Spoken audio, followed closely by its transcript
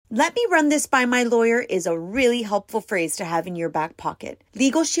Let me run this by my lawyer is a really helpful phrase to have in your back pocket.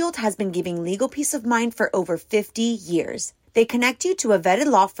 Legal Shield has been giving legal peace of mind for over 50 years. They connect you to a vetted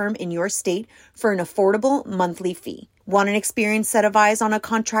law firm in your state for an affordable monthly fee. Want an experienced set of eyes on a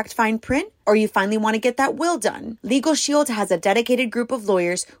contract fine print? Or you finally want to get that will done? Legal Shield has a dedicated group of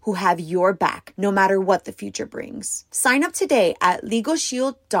lawyers who have your back, no matter what the future brings. Sign up today at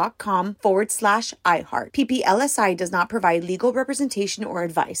LegalShield.com/iHeart. PPLSI does not provide legal representation or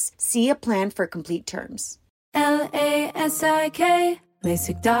advice. See a plan for complete terms. LASIK,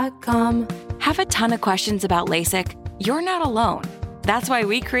 LASIK.com. Have a ton of questions about LASIK? You're not alone. That's why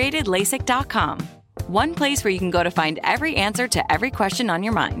we created LASIK.com. One place where you can go to find every answer to every question on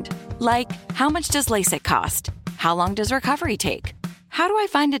your mind. Like, how much does LASIK cost? How long does recovery take? How do I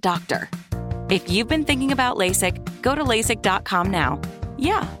find a doctor? If you've been thinking about LASIK, go to LASIK.com now.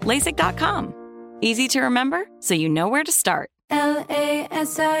 Yeah, LASIK.com. Easy to remember, so you know where to start.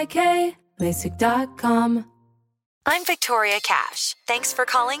 LASIK, LASIK.com. I'm Victoria Cash. Thanks for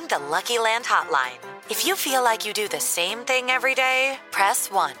calling the Lucky Land Hotline. If you feel like you do the same thing every day, press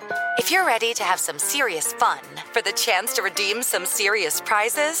 1. If you're ready to have some serious fun for the chance to redeem some serious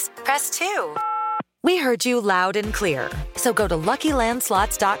prizes, press 2. We heard you loud and clear. So go to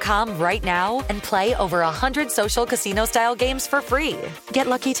LuckyLandSlots.com right now and play over 100 social casino-style games for free. Get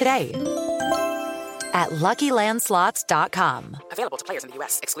lucky today at LuckyLandSlots.com. Available to players in the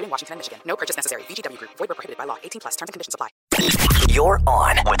U.S., excluding Washington and Michigan. No purchase necessary. VGW Group. Void where prohibited by law. 18+. Terms and conditions apply. You're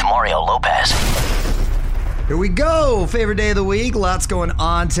on with Mario Lopez. Here we go. Favorite day of the week. Lots going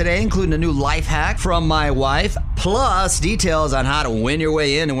on today, including a new life hack from my wife, plus details on how to win your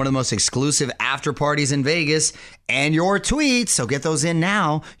way in to one of the most exclusive after parties in Vegas, and your tweets. So get those in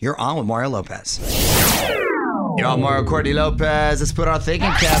now. You're on with Mario Lopez. Yo, Mario Courtney Lopez. Let's put our thinking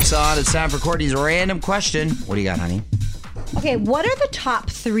caps on. It's time for Courtney's random question. What do you got, honey? Okay, what are the top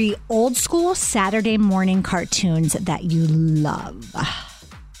 3 old school Saturday morning cartoons that you love?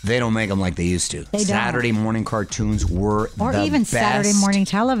 They don't make them like they used to. Saturday morning cartoons were or the even best. Saturday morning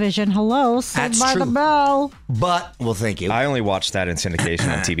television. Hello, Saved by the Bell. But, well, thank you. I only watched that in syndication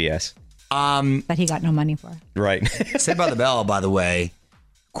on TBS. That he got no money for. Right. Saved by the Bell, by the way,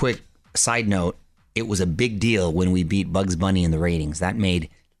 quick side note, it was a big deal when we beat Bugs Bunny in the ratings. That made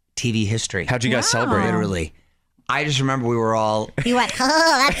TV history. How'd you guys celebrate? Literally. I just remember we were all... You went,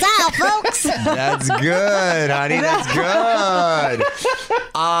 oh, that's all, folks. That's good, honey. That's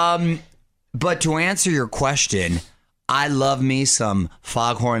good. But to answer your question, I love me some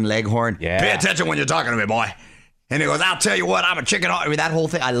Foghorn Leghorn. Yeah. Pay attention when you're talking to me, boy. And he goes, I'll tell you what, I'm a chicken. I mean, that whole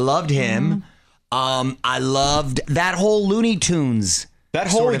thing. I loved him. I loved that whole Looney Tunes. That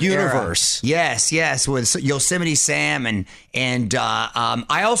whole universe. Era. Yes, with Yosemite Sam and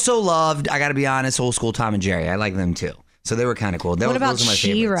I also loved, I got to be honest, old school Tom and Jerry. I like them too. So they were kind of cool. What about those are my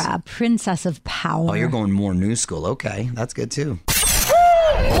She-Ra, favorites. Princess of Power? Oh, you're going more new school. Okay, that's good too.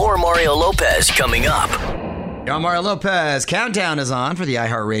 More Mario Lopez coming up. Yo, Mario Lopez. Countdown is on for the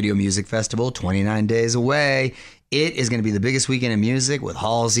iHeartRadio Music Festival. 29 days away. It is going to be the biggest weekend in music with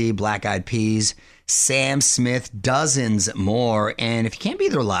Halsey, Black Eyed Peas, Sam Smith, dozens more. And if you can't be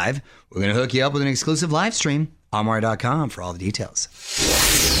there live, we're going to hook you up with an exclusive live stream on Mario.com for all the details.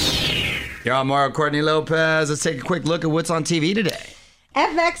 Yo, I'm Mario Courtney Lopez. Let's take a quick look at what's on TV today.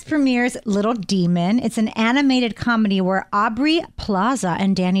 FX premieres Little Demon. It's an animated comedy where Aubrey Plaza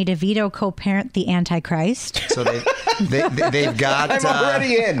and Danny DeVito co-parent the Antichrist. So they've got... I'm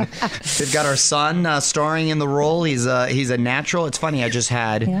already in. They've got our son starring in the role. He's a natural. It's funny, I just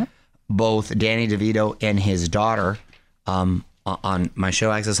had both Danny DeVito and his daughter on my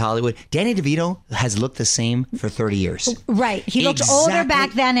show, Access Hollywood. Danny DeVito has looked the same for 30 years. Right. He looked older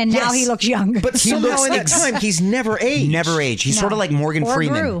back then, and now he looks younger. But somehow in that time, he's never aged. Never aged. He's sort of like Morgan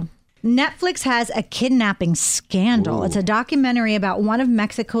Freeman. Grew. Netflix has a kidnapping scandal. Ooh. It's a documentary about one of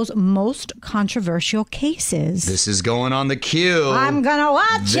Mexico's most controversial cases. This is going on the queue. I'm going to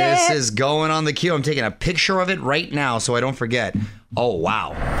watch it. This is going on the queue. I'm taking a picture of it right now so I don't forget. Oh,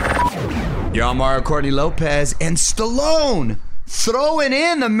 wow. Yo, I'm Mario Courtney Lopez and Stallone throwing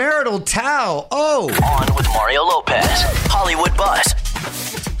in the marital towel. Oh. On with Mario Lopez. Hollywood Buzz.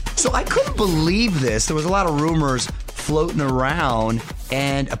 So I couldn't believe this. There was a lot of rumors floating around,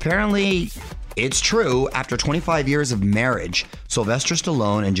 and apparently it's true. After 25 years of marriage, Sylvester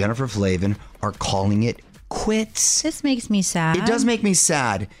Stallone and Jennifer Flavin are calling it quits. This makes me sad. It does make me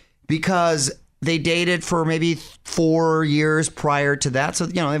sad because they dated for maybe 4 years prior to that. So,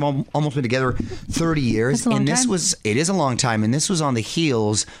 you know, they've almost been together 30 years. That's a long time. It is a long time. And this was on the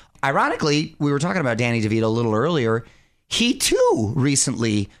heels. Ironically, we were talking about Danny DeVito a little earlier. He too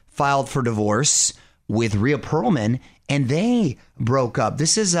recently filed for divorce with Rhea Perlman. and they broke up.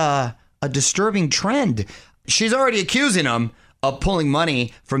 This is a disturbing trend. She's already accusing him of pulling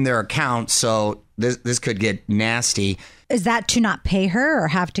money from their account, so this could get nasty. Is that to not pay her or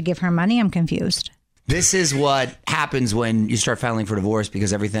have to give her money? I'm confused. This is what happens when you start filing for divorce,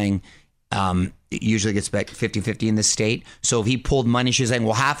 because everything usually gets back 50-50 in this state. So if he pulled money, she's saying,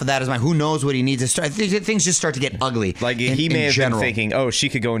 well, half of that is mine. Who knows what he needs to start? Things just start to get ugly. Like he may have been thinking, oh, she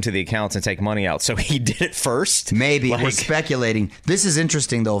could go into the accounts and take money out. So he did it first. Maybe. We're speculating. This is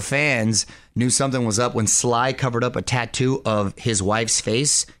interesting, though. Fans knew something was up when Sly covered up a tattoo of his wife's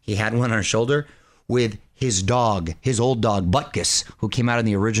face. He had one on her shoulder with his dog, his old dog, Butkus, who came out in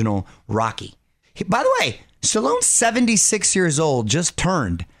the original Rocky. By the way, Stallone's 76 years old, just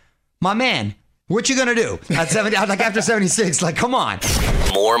turned. My man, what you gonna do at 70? Like after 76? Like, come on.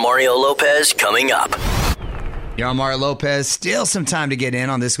 More Mario Lopez coming up. You're Mario Lopez. Still some time to get in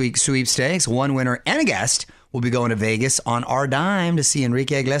on this week's sweepstakes. One winner and a guest will be going to Vegas on our dime to see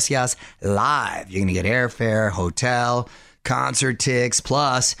Enrique Iglesias live. You're gonna get airfare, hotel, concert tickets,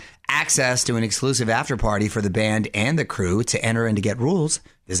 plus access to an exclusive after party for the band and the crew. To enter and to get rules,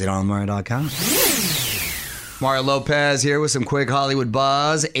 visit onmario.com. Mario Lopez here with some quick Hollywood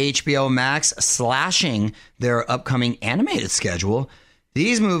buzz. HBO Max slashing their upcoming animated schedule.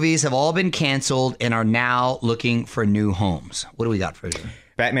 These movies have all been canceled and are now looking for new homes. What do we got, Fraser?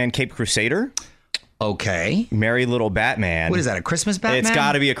 Batman Cape Crusader. Okay. Merry Little Batman. What is that, a Christmas Batman? It's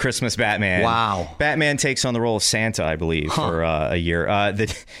got to be a Christmas Batman. Wow. Batman takes on the role of Santa, I believe, for a year.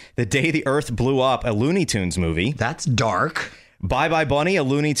 The Day the Earth Blew Up, a Looney Tunes movie. That's dark. Bye Bye Bunny, a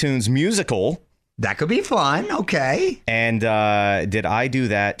Looney Tunes musical. That could be fun. Okay. And Did I Do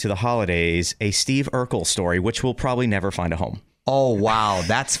That to the Holidays, a Steve Urkel story, which will probably never find a home. Oh, wow.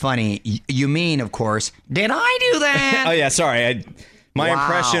 That's funny. You mean, of course, did I do that? Oh, yeah. Sorry. My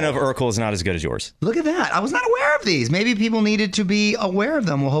impression of Urkel is not as good as yours. Look at that. I was not aware of these. Maybe people needed to be aware of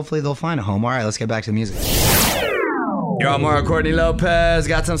them. Well, hopefully they'll find a home. All right, let's get back to the music. You're on Mario Courtney Lopez.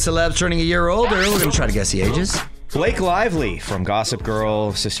 Got some celebs turning a year older. We're going to try to guess the ages. Blake Lively from Gossip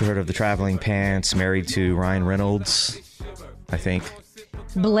Girl, Sisterhood of the Traveling Pants, married to Ryan Reynolds, I think.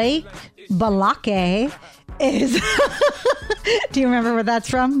 Blake Balake is... Do you remember where that's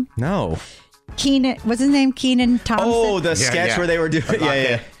from? No. Keenan, what's his name? Keenan Thompson? Oh, the sketch where they were doing...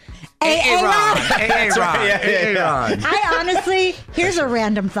 Yeah. Aaron. I honestly, here's a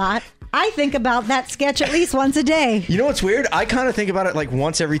random thought. I think about that sketch at least once a day. You know what's weird? I kind of think about it like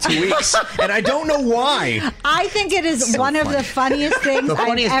once every 2 weeks, and I don't know why. I think it is one of the funniest things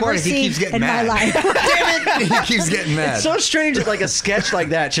I've ever seen in my life. Damn it! He keeps getting mad. It's so strange that like a sketch like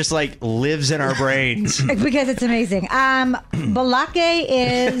that just like lives in our brains. Because it's amazing. Balake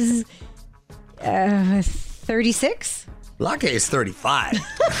is 36. Blake is 35.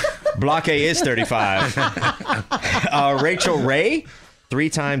 Blake is 35. Rachel Ray,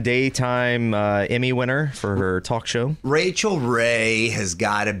 3-time daytime Emmy winner for her talk show. Rachel Ray has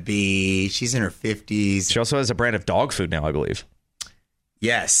got to be, she's in her 50s. She also has a brand of dog food now, I believe.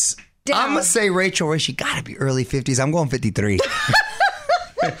 Yes. I'm going to say Rachel Ray, she got to be early 50s. I'm going 53.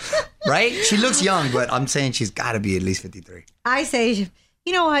 Right? She looks young, but I'm saying she's got to be at least 53. I say,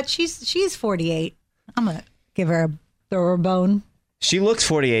 you know what? She's 48. I'm going to give her throw her a bone. She looks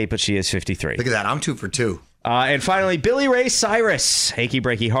 48, but she is 53. Look at that. I'm 2 for 2. And finally, Billy Ray Cyrus, Achy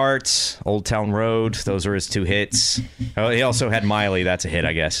Breaky Heart, Old Town Road. Those are his 2 hits. Oh, he also had Miley. That's a hit,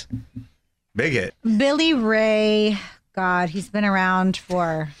 I guess. Big hit. Billy Ray, God, he's been around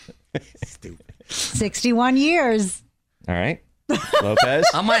for 61 years. All right. Lopez?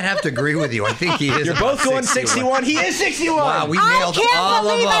 I might have to agree with you. I think he is. You're both going 61. He is 61. Wow, we nailed all of them. I can't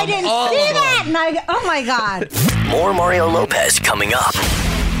believe I didn't see that. And oh, my God. More Mario Lopez coming up.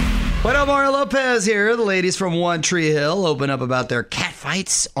 What up, Mario Lopez here. The ladies from One Tree Hill open up about their cat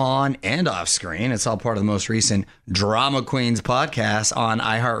fights on and off screen. It's all part of the most recent Drama Queens podcast on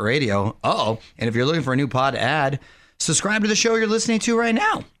iHeartRadio. And if you're looking for a new pod to add, subscribe to the show you're listening to right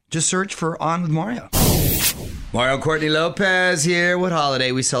now. Just search for On with Mario. Mario Courtney Lopez here. What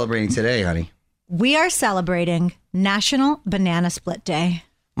holiday are we celebrating today, honey? We are celebrating National Banana Split Day.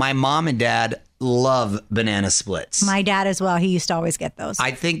 My mom and dad love banana splits. My dad as well. He used to always get those.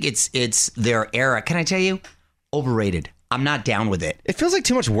 I think it's their era. Can I tell you? Overrated. I'm not down with it. It feels like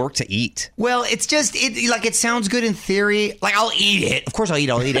too much work to eat. Well, it's just, it sounds good in theory. Like, I'll eat it. Of course I'll eat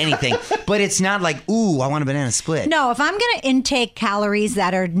anything. But it's not like, ooh, I want a banana split. No, if I'm going to intake calories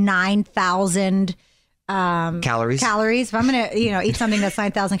that are 9,000 calories, if I'm going to eat something that's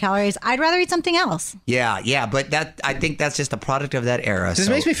 9,000 calories, I'd rather eat something else. Yeah. But I think that's just a product of that era. This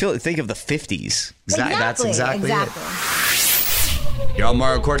makes me think of the 50s. That's exactly it. Y'all,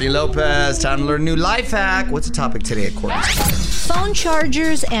 Mario Courtney Lopez. Time to learn a new life hack. What's the topic today at Courtney's? Phone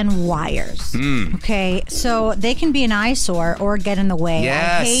chargers and wires. Okay, so they can be an eyesore or get in the way.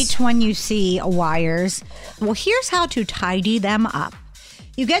 Yes. I hate when you see wires. Well, here's how to tidy them up.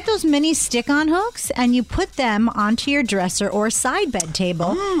 You get those mini stick-on hooks and you put them onto your dresser or side bed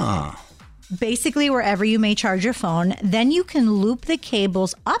table. Basically wherever you may charge your phone. Then you can loop the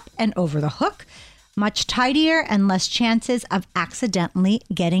cables up and over the hook. Much tidier and less chances of accidentally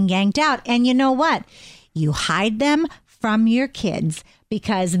getting yanked out. And you know what? You hide them from your kids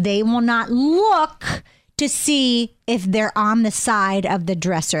because they will not look to see if they're on the side of the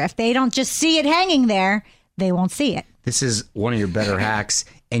dresser. If they don't just see it hanging there, they won't see it. This is one of your better hacks.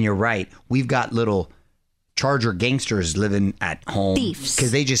 And you're right. We've got little charger gangsters living at home. Thieves.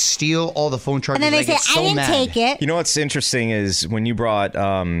 Because they just steal all the phone chargers. And then they say, get so I didn't mad. take it. You know what's interesting is when you brought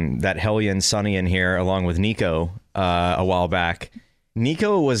that hellion Sonny in here along with Nico a while back.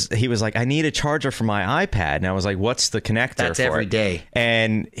 Nico was like, I need a charger for my iPad. And I was like, what's the connector That's for every it? day.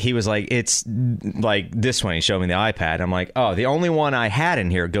 And he was like, it's like this one. He showed me the iPad. I'm like, oh, the only one I had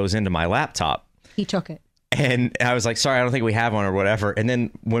in here goes into my laptop. He took it. And I was like, sorry, I don't think we have one or whatever. And then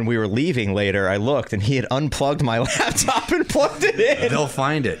when we were leaving later, I looked and he had unplugged my laptop and plugged it in. They'll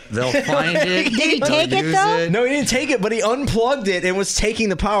find it. They'll find it. Did he take They'll it, use though? No, he didn't take it, but he unplugged it and was taking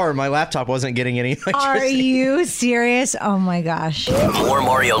the power. My laptop wasn't getting any electricity. Are you serious? Oh my gosh. More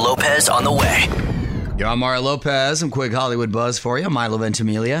Mario Lopez on the way. Yo, I'm Mario Lopez. Some quick Hollywood buzz for you. Milo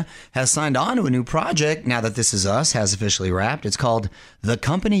Ventimiglia has signed on to a new project now that This Is Us has officially wrapped. It's called The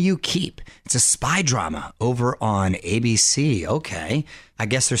Company You Keep. It's a spy drama over on ABC. Okay. I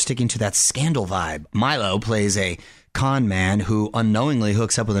guess they're sticking to that scandal vibe. Milo plays a con man who unknowingly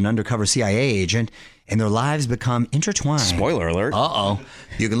hooks up with an undercover CIA agent, and their lives become intertwined. Spoiler alert. Uh-oh.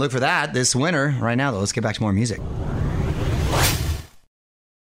 You can look for that this winter. Right now, though, let's get back to more music.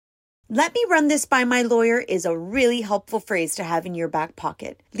 Let me run this by my lawyer is a really helpful phrase to have in your back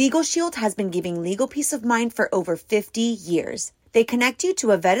pocket. Legal Shield has been giving legal peace of mind for over 50 years. They connect you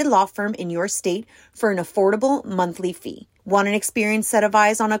to a vetted law firm in your state for an affordable monthly fee. Want an experienced set of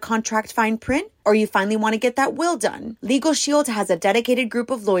eyes on a contract fine print? Or you finally want to get that will done? Legal Shield has a dedicated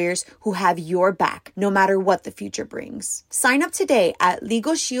group of lawyers who have your back, no matter what the future brings. Sign up today at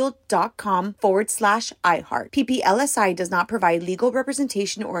LegalShield.com/iHeart. PPLSI does not provide legal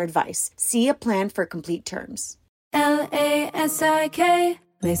representation or advice. See a plan for complete terms. LASIK,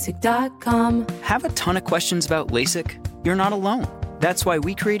 LASIK.com. Have a ton of questions about LASIK? You're not alone. That's why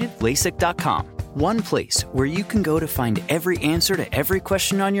we created LASIK.com. One place where you can go to find every answer to every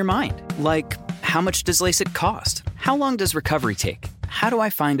question on your mind. Like, how much does LASIK cost? How long does recovery take? How do I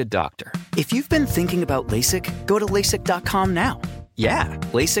find a doctor? If you've been thinking about LASIK, go to LASIK.com now. Yeah,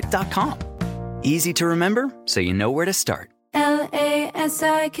 LASIK.com. Easy to remember, so you know where to start.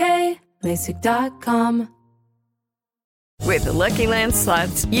 LASIK, LASIK.com. With the Lucky Land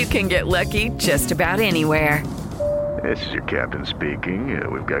Slots, you can get lucky just about anywhere. This is your captain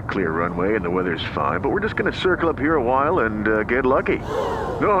speaking. We've got clear runway and the weather's fine, but we're just going to circle up here a while and get lucky.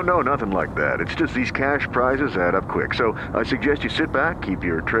 No, nothing like that. It's just these cash prizes add up quick. So I suggest you sit back, keep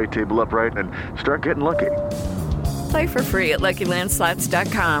your tray table upright, and start getting lucky. Play for free at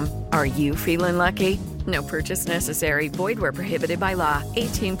LuckyLandSlots.com. Are you feeling lucky? No purchase necessary. Void where prohibited by law.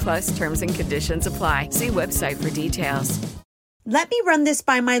 18+ terms and conditions apply. See website for details. Let me run this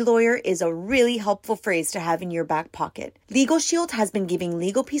by my lawyer is a really helpful phrase to have in your back pocket. Legal Shield has been giving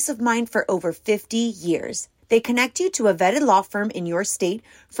legal peace of mind for over 50 years. They connect you to a vetted law firm in your state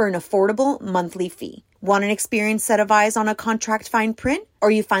for an affordable monthly fee. Want an experienced set of eyes on a contract fine print? Or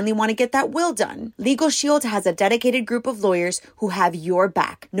you finally want to get that will done? Legal Shield has a dedicated group of lawyers who have your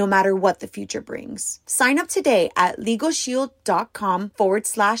back, no matter what the future brings. Sign up today at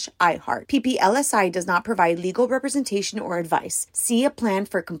LegalShield.com/iHeart. PPLSI does not provide legal representation or advice. See a plan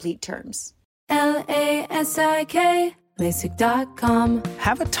for complete terms. LASIK, LASIK.com.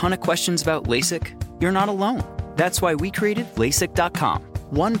 Have a ton of questions about LASIK? You're not alone. That's why we created LASIK.com.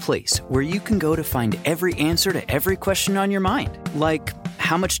 One place where you can go to find every answer to every question on your mind. Like,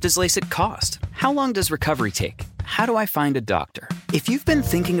 how much does LASIK cost? How long does recovery take? How do I find a doctor? If you've been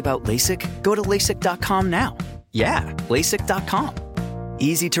thinking about LASIK, go to LASIK.com now. Yeah, LASIK.com.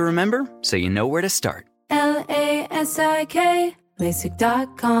 Easy to remember, so you know where to start. LASIK,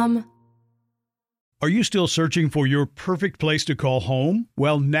 LASIK.com. Are you still searching for your perfect place to call home?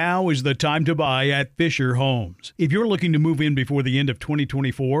 Well, now is the time to buy at Fisher Homes. If you're looking to move in before the end of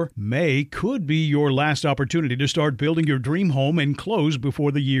 2024, May could be your last opportunity to start building your dream home and close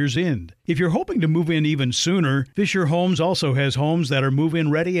before the year's end. If you're hoping to move in even sooner, Fisher Homes also has homes that are move-in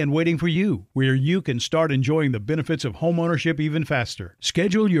ready and waiting for you, where you can start enjoying the benefits of homeownership even faster.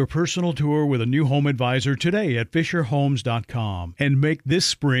 Schedule your personal tour with a new home advisor today at FisherHomes.com and make this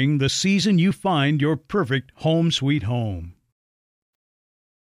spring the season you find your perfect home sweet home.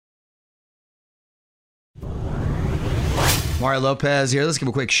 Mario Lopez here. Let's give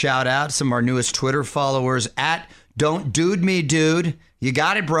a quick shout out to some of our newest Twitter followers at Don't Dude Me Dude. You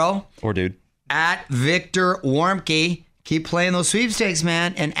got it, bro. Or dude. At Victor Warmke. Keep playing those sweepstakes,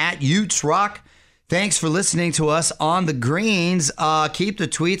 man. And at Utes Rock. Thanks for listening to us on the greens. Keep the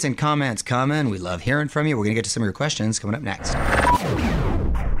tweets and comments coming. We love hearing from you. We're going to get to some of your questions coming up next.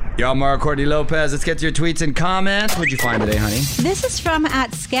 Yo, I'm Mario Courtney Lopez. Let's get to your tweets and comments. What'd you find today, honey? This is from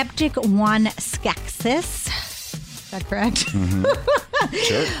at Skeptic1Skexis. Is that correct? Mm-hmm.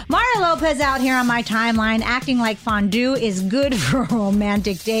 Sure. Mario Lopez out here on my timeline acting like fondue is good for a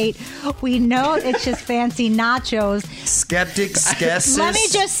romantic date. We know it's just fancy nachos. Skeptic Skepsis. Let me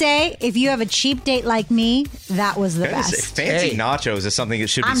just say, if you have a cheap date like me, that was the best. Fancy nachos is something that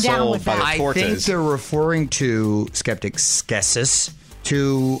should be I'm down sold with by the that. I think tortas. they're referring to Skeptic Skepsis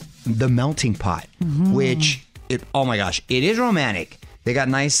to the melting pot, which, oh my gosh, it is romantic. They got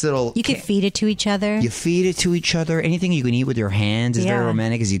nice little... You could feed it to each other. You feed it to each other. Anything you can eat with your hands is very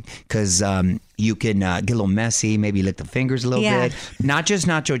romantic because you can get a little messy, maybe lick the fingers a little bit. Not just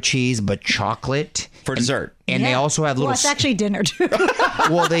nacho cheese, but chocolate. For dessert. And they also have little... Well, it's actually dinner, too.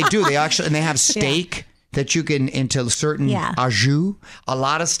 Well, they do. They actually... And they have steak that you can into certain au jus, a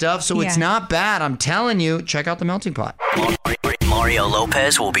lot of stuff. So it's not bad. I'm telling you, check out the melting pot. Mario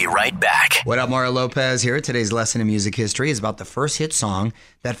Lopez will be right back. What up, Mario Lopez here. Today's lesson in music history is about the first hit song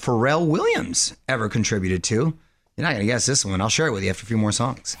that Pharrell Williams ever contributed to. You're not going to guess this one. I'll share it with you after a few more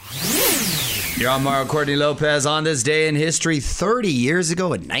songs. You're on Mario Courtney Lopez. On this day in history, 30 years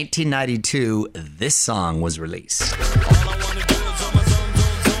ago in 1992, this song was released.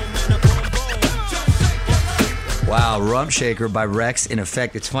 Wow, Rump Shaker by Rex in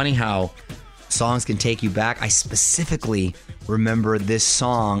Effect. It's funny how songs can take you back. I specifically remember this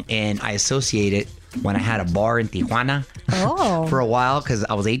song, and I associate it when I had a bar in Tijuana for a while because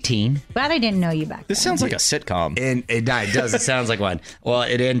I was 18. Glad I didn't know you back then. This sounds like a sitcom. And it does. It sounds like one. Well,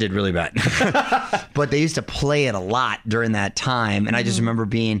 it ended really bad. But they used to play it a lot during that time, and I just remember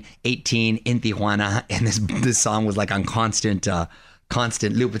being 18 in Tijuana, and this song was like on constant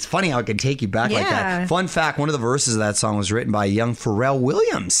loop. It's funny how it can take you back like that. Fun fact, one of the verses of that song was written by young Pharrell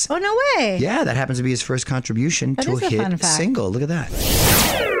Williams. Oh, no way. Yeah, that happens to be his first contribution to a hit single. Look at that.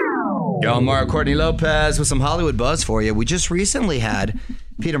 Yo, I'm Mario Courtney Lopez with some Hollywood buzz for you. We just recently had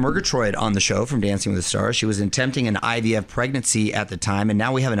Peter Murgatroyd on the show from Dancing with the Stars. She was attempting an IVF pregnancy at the time, and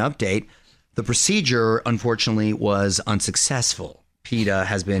now we have an update. The procedure, unfortunately, was unsuccessful. PETA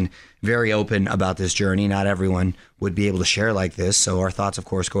has been very open about this journey. Not everyone would be able to share like this. So our thoughts, of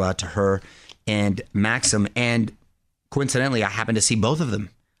course, go out to her and Maxim. And coincidentally, I happened to see both of them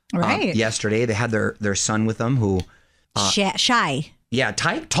yesterday. They had their son with them who... Shy. Yeah,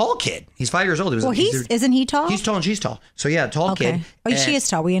 tall kid. He's 5 years old. Isn't he tall? He's tall and she's tall. So yeah, tall kid. Oh, she is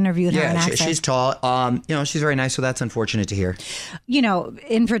tall. We interviewed her. Yeah, she's tall. She's very nice. So that's unfortunate to hear.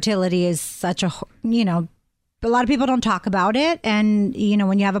 Infertility is such a a lot of people don't talk about it. And,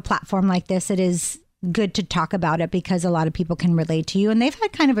 when you have a platform like this, it is good to talk about it because a lot of people can relate to you. And they've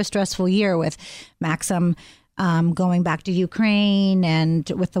had kind of a stressful year with Maxim going back to Ukraine and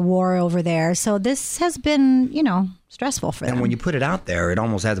with the war over there. So this has been, stressful for them. And when you put it out there, it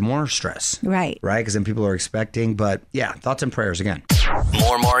almost adds more stress. Right. Right? Because then people are expecting. But yeah, thoughts and prayers again.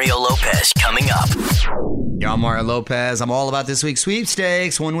 More Mario Lopez coming up. Yo, I'm Mario Lopez. I'm all about this week's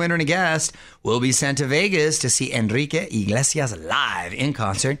sweepstakes. One winner and a guest will be sent to Vegas to see Enrique Iglesias live in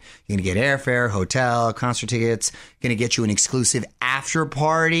concert. You're going to get airfare, hotel, concert tickets. Going to get you an exclusive after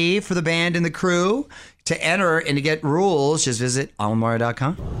party for the band and the crew. To enter and to get rules, just visit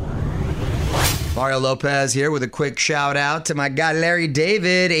almario.com. Mario Lopez here with a quick shout out to my guy Larry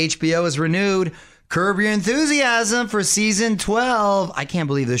David. HBO has renewed Curb Your Enthusiasm for season 12. I can't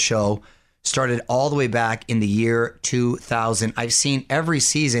believe this show started all the way back in the year 2000. I've seen every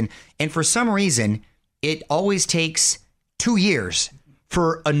season, and for some reason, it always takes 2 years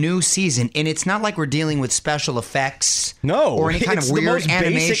for a new season, and it's not like we're dealing with special effects or any kind of weird it's the most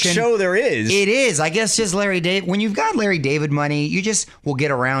animation. basic show there is. It is. I guess just Larry David. When you've got Larry David money, you just will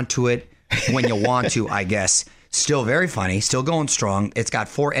get around to it when you want to, I guess. Still very funny, still going strong. It's got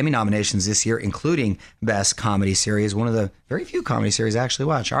 4 Emmy nominations this year, including Best Comedy Series, one of the very few comedy series I actually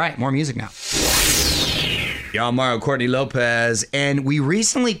watch. All right, more music now. Yo, I'm Mario Courtney Lopez, and we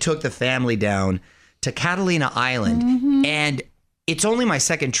recently took the family down to Catalina Island, and it's only my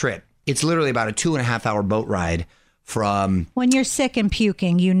second trip. It's literally about a 2.5-hour boat ride from... When you're sick and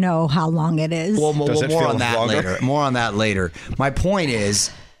puking, you know how long it is. Well, more on that later. More on that later. My point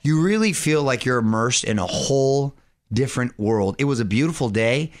is, you really feel like you're immersed in a whole different world. It was a beautiful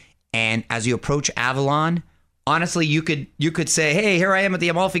day, and as you approach Avalon, honestly, you could say, hey, here I am at the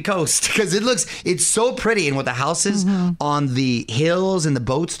Amalfi Coast, because it's so pretty, and with the houses on the hills and the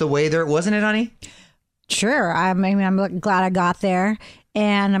boats the way there, wasn't it, honey? Sure. I mean, I'm glad I got there,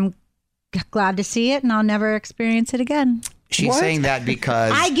 and I'm glad to see it, and I'll never experience it again. She's saying that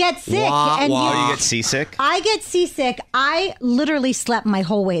because I get sick. And you get seasick? I get seasick. I literally slept my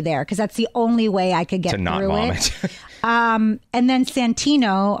whole way there because that's the only way I could get through not vomit. it. And then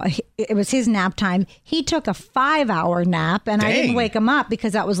Santino, it was his nap time. He took a 5-hour nap, and I didn't wake him up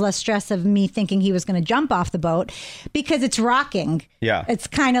because that was less stress of me thinking he was going to jump off the boat because it's rocking. Yeah. It's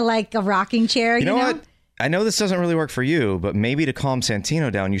kind of like a rocking chair. You know what? I know this doesn't really work for you, but maybe to calm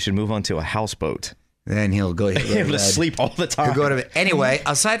Santino down, you should move on to a houseboat. Then he'll go to sleep all the time. Anyway,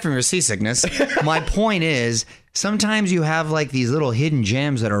 aside from your seasickness, my point is sometimes you have like these little hidden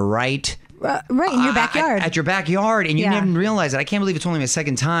gems that are right in your backyard. At your backyard, and you didn't realize it. I can't believe it's only my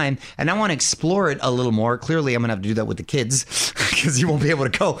second time, and I want to explore it a little more. Clearly, I'm going to have to do that with the kids because you won't be able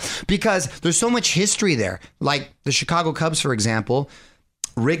to go because there's so much history there. Like the Chicago Cubs, for example.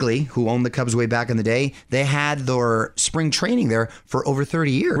 Wrigley, who owned the Cubs way back in the day, they had their spring training there for over 30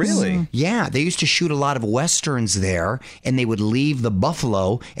 years. Really? Yeah. They used to shoot a lot of Westerns there, and they would leave the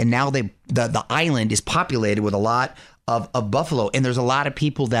buffalo, and now the island is populated with a lot of buffalo, and there's a lot of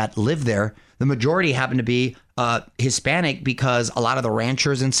people that live there. The majority happen to be Hispanic because a lot of the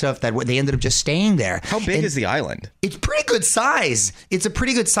ranchers and stuff, that they ended up just staying there. How big is the island? It's pretty good size. It's a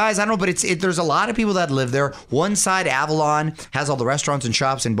pretty good size. I don't know, but there's a lot of people that live there. One side, Avalon, has all the restaurants and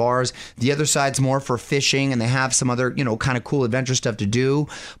shops and bars. The other side's more for fishing, and they have some other, kind of cool adventure stuff to do.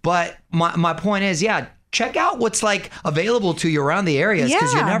 But my point is, check out what's like available to you around the areas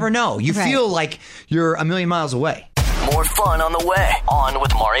because you never know. You feel like you're a million miles away. More fun on the way. On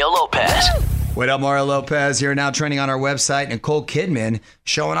with Mario Lopez. What up, Mario Lopez here, now trending on our website. Nicole Kidman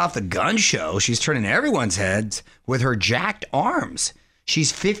showing off the gun show. She's turning everyone's heads with her jacked arms.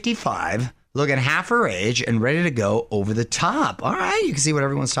 She's 55, looking half her age, and ready to go over the top. All right, you can see what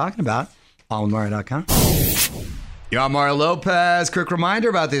everyone's talking about on Mario.com. Yo, I'm Mario Lopez. Quick reminder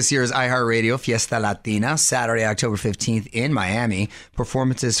about this year's iHeartRadio Fiesta Latina, Saturday, October 15th in Miami.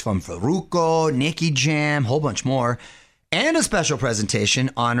 Performances from Farruko, Nicky Jam, whole bunch more. And a special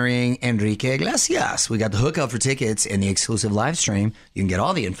presentation honoring Enrique Iglesias. We got the hookup for tickets and the exclusive live stream. You can get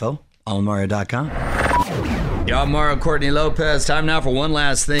all the info on Mario.com. Yo, I'm Mario Courtney Lopez. Time now for one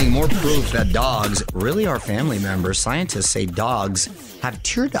last thing. More proof that dogs really are family members. Scientists say dogs have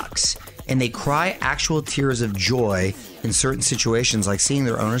tear ducts, and they cry actual tears of joy in certain situations, like seeing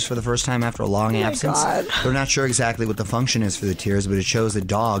their owners for the first time after a long absence. God. They're not sure exactly what the function is for the tears, but it shows that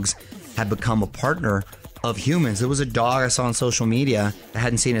dogs have become a partner of humans. There was a dog I saw on social media that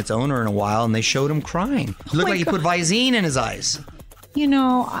hadn't seen its owner in a while, and they showed him crying. It looked like he put Visine in his eyes.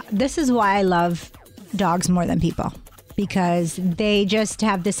 This is why I love dogs more than people, because they just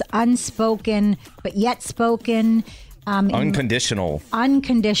have this unspoken but yet spoken, unconditional.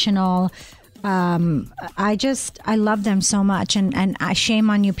 I love them so much, and I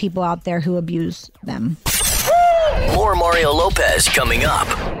shame on you people out there who abuse them. More Mario Lopez coming up.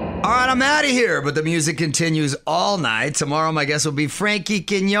 All right, I'm out of here, but the music continues all night. Tomorrow, my guest will be Frankie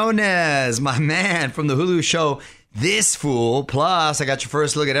Quinones, my man from the Hulu show This Fool. Plus, I got your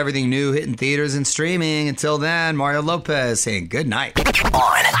first look at everything new hitting theaters and streaming. Until then, Mario Lopez saying good night.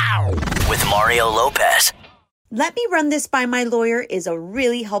 On with Mario Lopez. Let me run this by my lawyer is a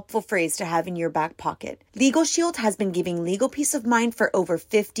really helpful phrase to have in your back pocket. Legal Shield has been giving legal peace of mind for over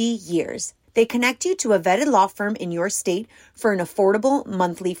 50 years. They connect you to a vetted law firm in your state for an affordable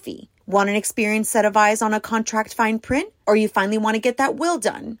monthly fee. Want an experienced set of eyes on a contract fine print? Or you finally want to get that will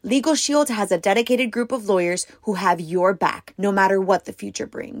done? Legal Shield has a dedicated group of lawyers who have your back, no matter what the future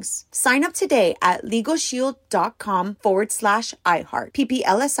brings. Sign up today at LegalShield.com/iHeart.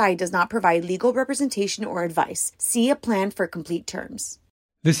 PPLSI does not provide legal representation or advice. See a plan for complete terms.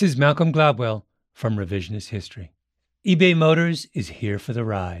 This is Malcolm Gladwell from Revisionist History. eBay Motors is here for the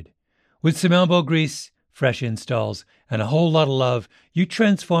ride. With some elbow grease, fresh installs, and a whole lot of love, you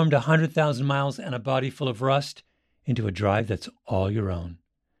transformed 100,000 miles and a body full of rust into a drive that's all your own.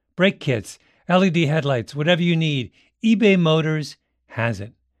 Brake kits, LED headlights, whatever you need, eBay Motors has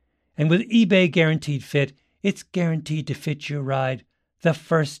it. And with eBay Guaranteed Fit, it's guaranteed to fit your ride the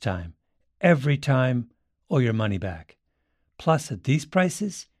first time, every time, or your money back. Plus, at these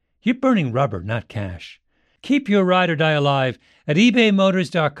prices, you're burning rubber, not cash. Keep your ride or die alive at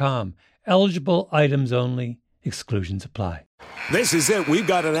ebaymotors.com. Eligible items only. Exclusions apply. This is it. We've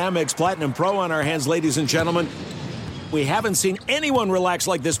got an Amex Platinum Pro on our hands, ladies and gentlemen. We haven't seen anyone relax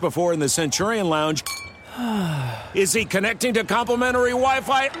like this before in the Centurion Lounge. Is he connecting to complimentary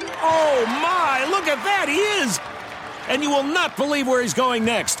Wi-Fi? Oh, my! Look at that! He is! And you will not believe where he's going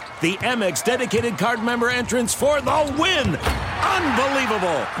next. The Amex dedicated card member entrance for the win!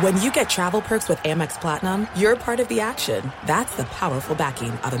 Unbelievable! When you get travel perks with Amex Platinum, you're part of the action. That's the powerful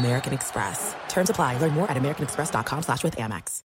backing of American Express. Terms apply. Learn more at americanexpress.com/withAmex.